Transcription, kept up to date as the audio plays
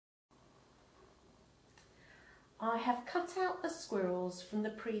I have cut out the squirrels from the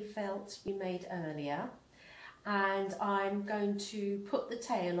pre-felt we made earlier, and I'm going to put the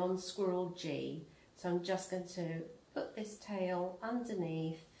tail on squirrel G. So I'm just going to put this tail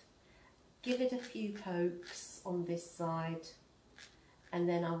underneath, give it a few pokes on this side, and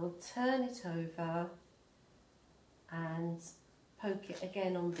then I will turn it over and poke it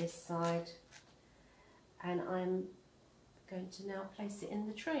again on this side, and I'm going to now place it in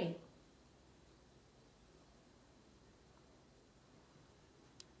the tree.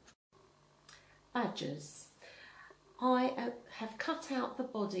 Badgers. I have cut out the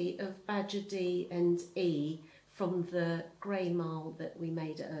body of Badger D and E from the grey marl that we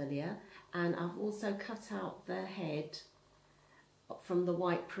made earlier, and I've also cut out the head from the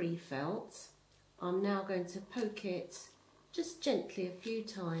white pre-felt. I'm now going to poke it just gently a few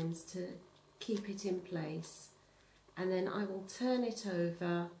times to keep it in place, and then I will turn it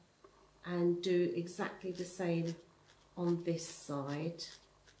over and do exactly the same on this side.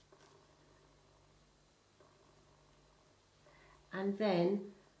 And then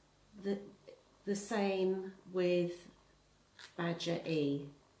the same with Badger E.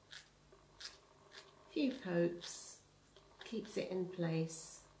 A few pokes, keeps it in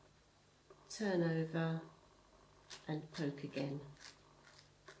place, turn over and poke again.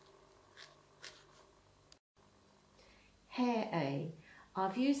 Hare A.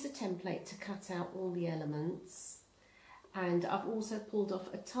 I've used the template to cut out all the elements, and I've also pulled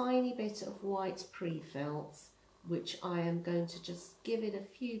off a tiny bit of white pre-felt, which I am going to just give it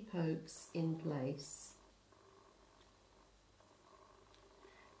a few pokes in place.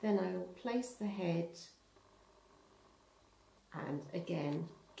 Then I will place the head and again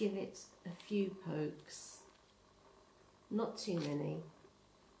give it a few pokes, not too many,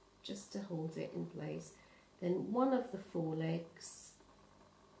 just to hold it in place. Then one of the forelegs,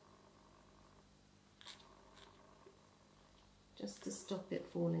 just to stop it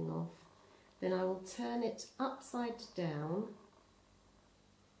falling off. Then I will turn it upside down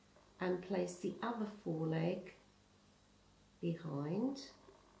and place the other foreleg behind,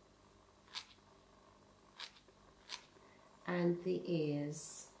 and the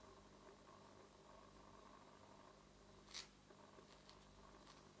ears.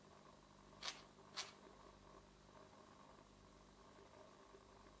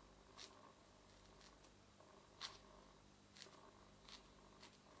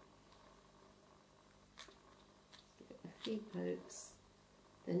 Few pokes,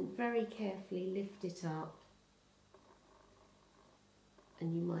 then very carefully lift it up,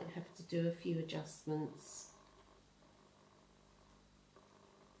 and you might have to do a few adjustments.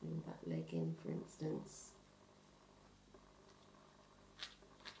 Bring that leg in, for instance.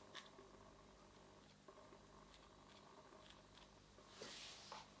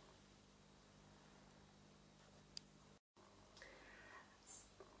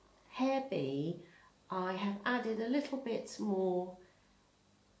 Hare B, I have added a little bit more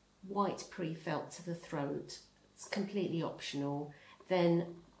white pre-felt to the throat. It's completely optional. Then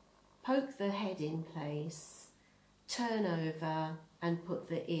poke the head in place, turn over and put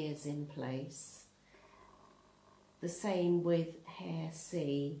the ears in place. The same with Hare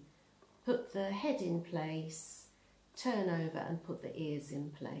C. Put the head in place, turn over and put the ears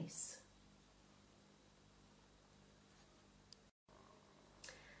in place.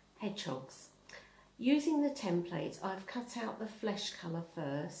 Hedgehogs. Using the template, I've cut out the flesh colour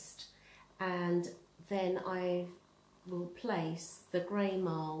first, and then I will place the grey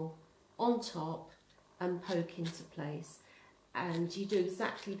marl on top and poke into place. And you do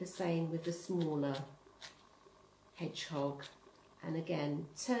exactly the same with the smaller hedgehog. And again,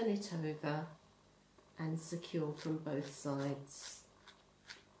 turn it over and secure from both sides.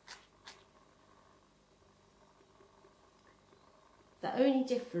 The only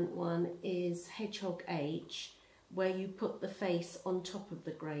different one is Hedgehog H, where you put the face on top of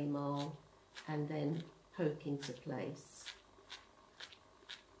the grey marl and then poke into place.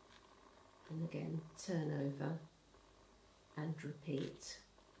 And again, turn over and repeat.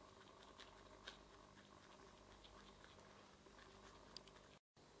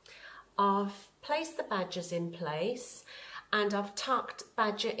 I've placed the badgers in place, and I've tucked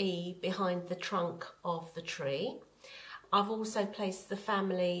Badger E behind the trunk of the tree. I've also placed the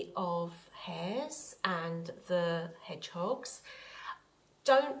family of hares and the hedgehogs.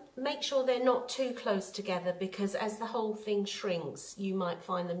 Make sure they're not too close together, because as the whole thing shrinks, you might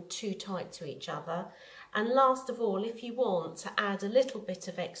find them too tight to each other. And last of all, if you want to add a little bit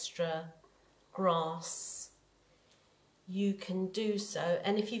of extra grass, you can do so.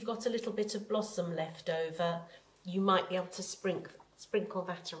 And if you've got a little bit of blossom left over, you might be able to sprinkle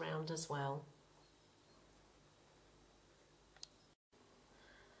that around as well.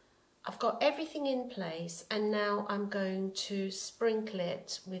 I've got everything in place, and now I'm going to sprinkle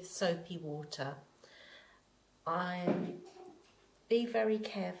it with soapy water. Be very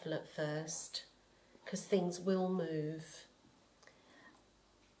careful at first because things will move.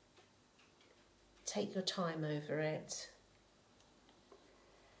 Take your time over it.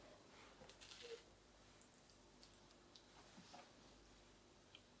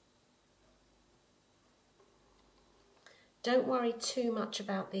 Don't worry too much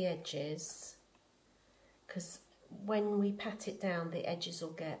about the edges, because when we pat it down, the edges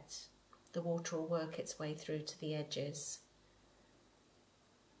will the water will work its way through to the edges.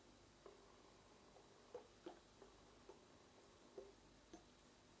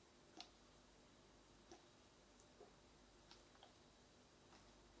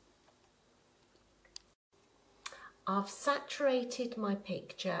 I've saturated my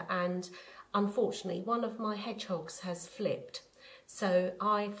picture, and unfortunately one of my hedgehogs has flipped, so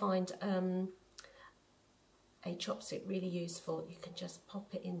I find a chopstick really useful. You can just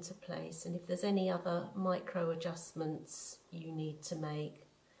pop it into place, and if there's any other micro adjustments you need to make,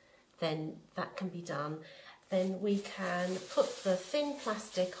 then that can be done. Then we can put the thin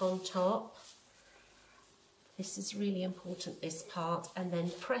plastic on top. This is really important, this part, and then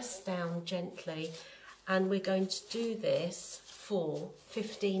press down gently. And we're going to do this for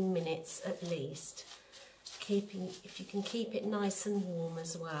 15 minutes at least, if you can keep it nice and warm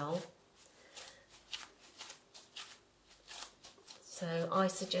as well. So I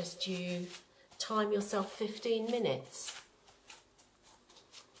suggest you time yourself 15 minutes.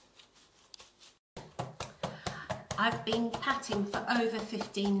 I've been patting for over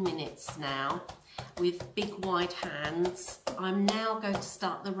 15 minutes now with big wide hands. I'm now going to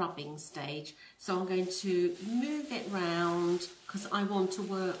start the rubbing stage. So I'm going to move it round because I want to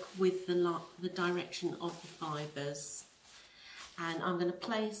work with the direction of the fibres. And I'm going to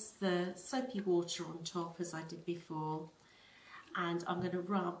place the soapy water on top as I did before. And I'm going to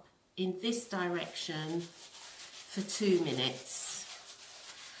rub in this direction for 2 minutes.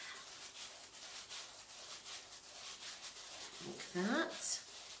 Like that.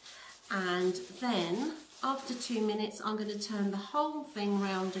 And then after 2 minutes, I'm going to turn the whole thing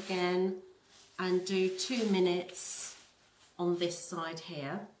round again and do 2 minutes on this side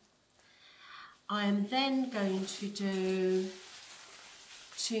here. I am then going to do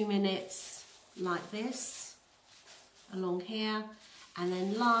 2 minutes like this along here, and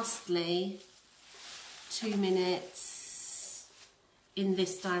then lastly 2 minutes in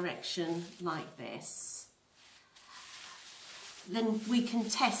this direction like this. Then we can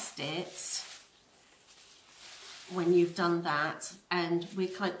test it when you've done that, and we're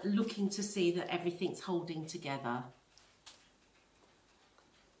kind of looking to see that everything's holding together.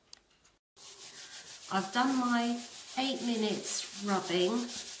 I've done my 8 minutes rubbing,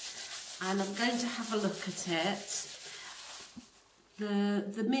 and I'm going to have a look at it.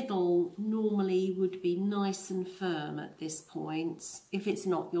 The middle normally would be nice and firm at this point. If it's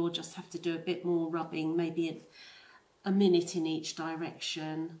not, you'll just have to do a bit more rubbing, maybe a minute in each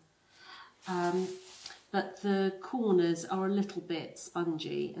direction. But the corners are a little bit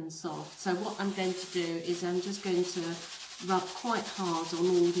spongy and soft. So what I'm going to do is I'm just going to rub quite hard on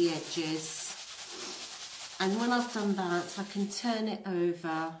all the edges. And when I've done that, I can turn it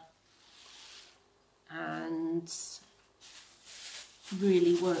over and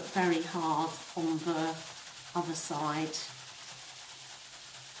really work very hard on the other side.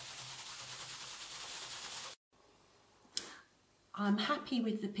 I'm happy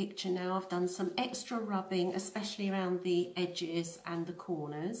with the picture now. I've done some extra rubbing, especially around the edges and the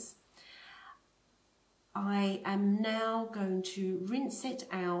corners. I am now going to rinse it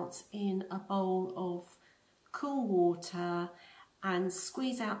out in a bowl of cool water and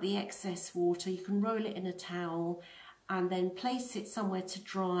squeeze out the excess water. You can roll it in a towel and then place it somewhere to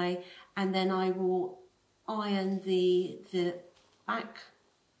dry, and then I will iron the back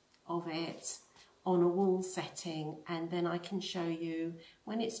of it on a wall setting, and then I can show you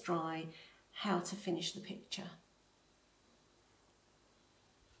when it's dry how to finish the picture.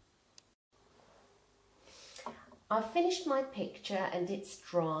 I've finished my picture and it's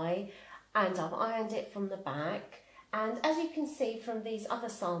dry, and I've ironed it from the back, and as you can see from these other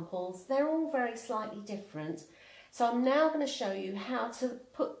samples, they're all very slightly different. So I'm now going to show you how to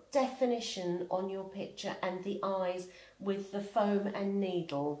put definition on your picture and the eyes with the foam and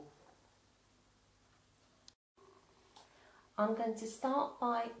needle. I'm going to start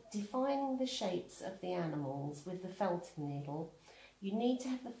by defining the shapes of the animals with the felting needle. You need to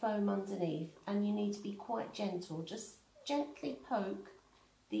have the foam underneath, and you need to be quite gentle. Just gently poke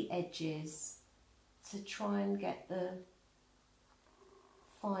the edges to try and get the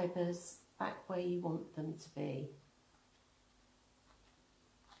fibres back where you want them to be.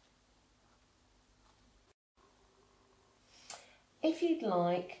 If you'd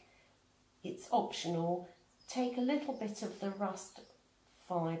like, it's optional, take a little bit of the rust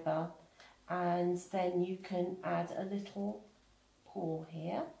fibre and then you can add a little paw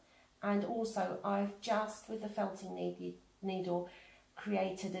here. And also I've just, with the felting needle,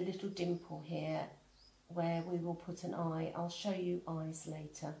 created a little dimple here where we will put an eye. I'll show you eyes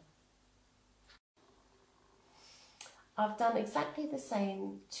later. I've done exactly the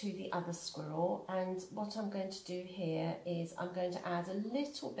same to the other squirrel, and what I'm going to do here is I'm going to add a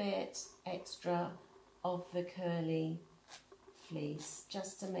little bit extra of the curly fleece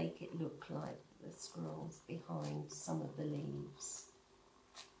just to make it look like the squirrel's behind some of the leaves.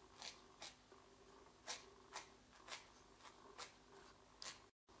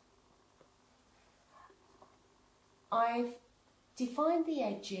 I've defined the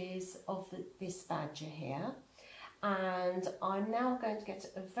edges of this badger here, and I'm now going to get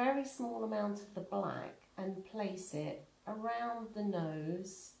a very small amount of the black and place it around the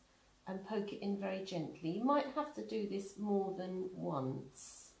nose and poke it in very gently. You might have to do this more than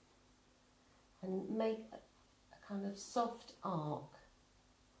once and make a kind of soft arc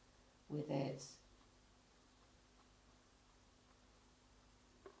with it.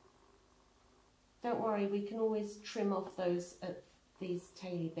 Don't worry, we can always trim off these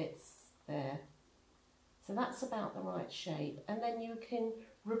taily bits there. So that's about the right shape. And then you can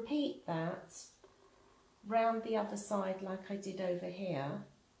repeat that round the other side like I did over here.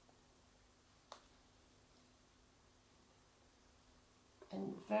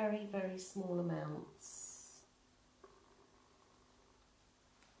 And very, very small amounts.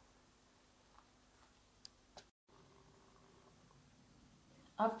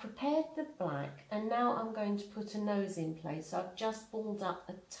 I've prepared the black and now I'm going to put a nose in place. So I've just balled up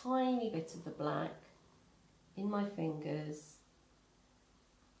a tiny bit of the black in my fingers.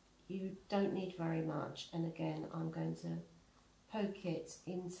 You don't need very much, and again I'm going to poke it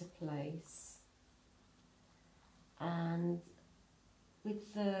into place, and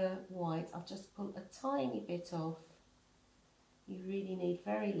with the white I'll just pull a tiny bit off. You really need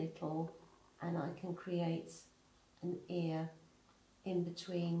very little, and I can create an ear in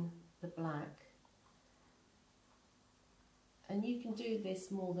between the black. And you can do this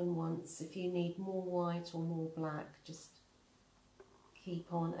more than once. If you need more white or more black, just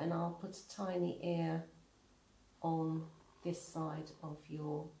keep on, and I'll put a tiny ear on this side of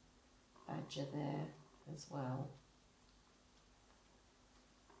your badger there as well.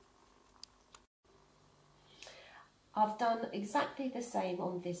 I've done exactly the same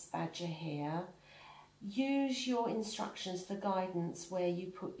on this badger here. Use your instructions for guidance where you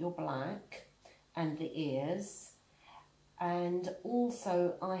put your black and the ears. And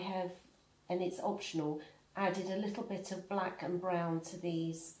also I have, and it's optional, added a little bit of black and brown to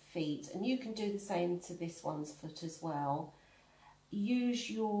these feet, and you can do the same to this one's foot as well. Use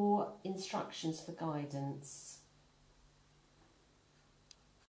your instructions for guidance.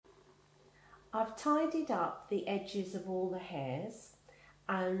 I've tidied up the edges of all the hairs,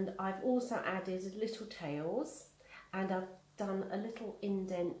 and I've also added little tails, and I've done a little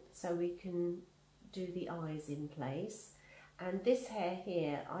indent so we can do the eyes in place. And this hair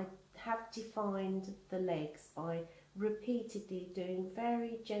here, I have defined the legs by repeatedly doing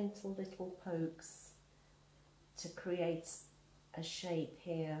very gentle little pokes to create a shape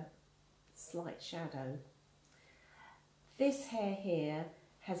here, slight shadow. This hair here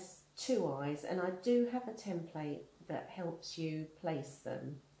has two eyes, and I do have a template that helps you place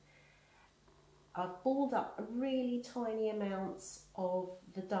them. I've balled up really tiny amounts of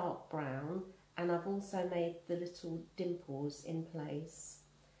the dark brown, and I've also made the little dimples in place.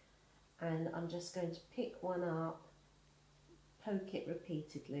 And I'm just going to pick one up, poke it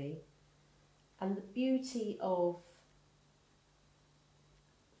repeatedly. And the beauty of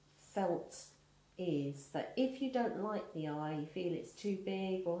felt is that if you don't like the eye, you feel it's too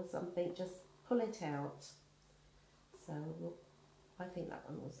big or something, just pull it out. So I think that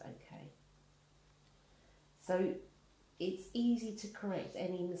one was okay. So it's easy to correct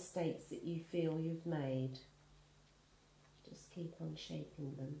any mistakes that you feel you've made. Just keep on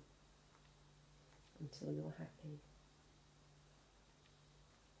shaping them until you're happy.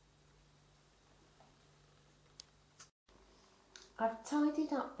 I've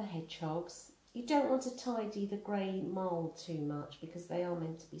tidied up the hedgehogs. You don't want to tidy the grey mould too much because they are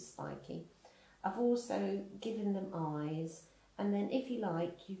meant to be spiky. I've also given them eyes, and then if you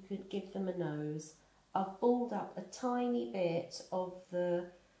like you could give them a nose. I've balled up a tiny bit of the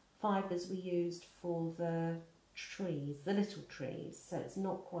fibres we used for the trees, the little trees, so it's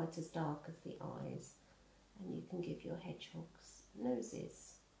not quite as dark as the eyes. And you can give your hedgehogs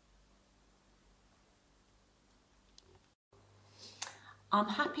noses. I'm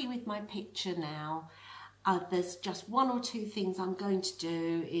happy with my picture now. There's just one or two things I'm going to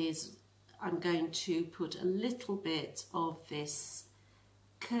do. Is I'm going to put a little bit of this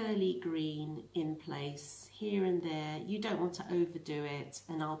curly green in place here and there. You don't want to overdo it,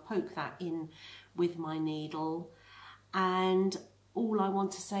 and I'll poke that in with my needle. And all I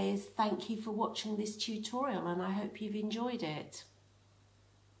want to say is thank you for watching this tutorial, and I hope you've enjoyed it.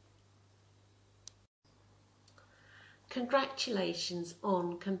 Congratulations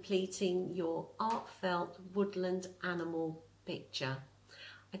on completing your Artfelt woodland animal picture.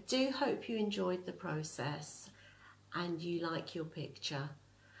 I do hope you enjoyed the process and you like your picture.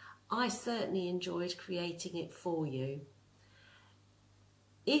 I certainly enjoyed creating it for you.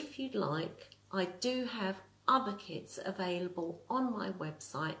 If you'd like, I do have other kits available on my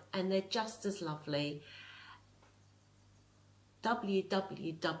website, and they're just as lovely.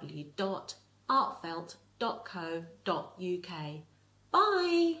 www.artfelt.co.uk.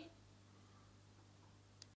 Bye!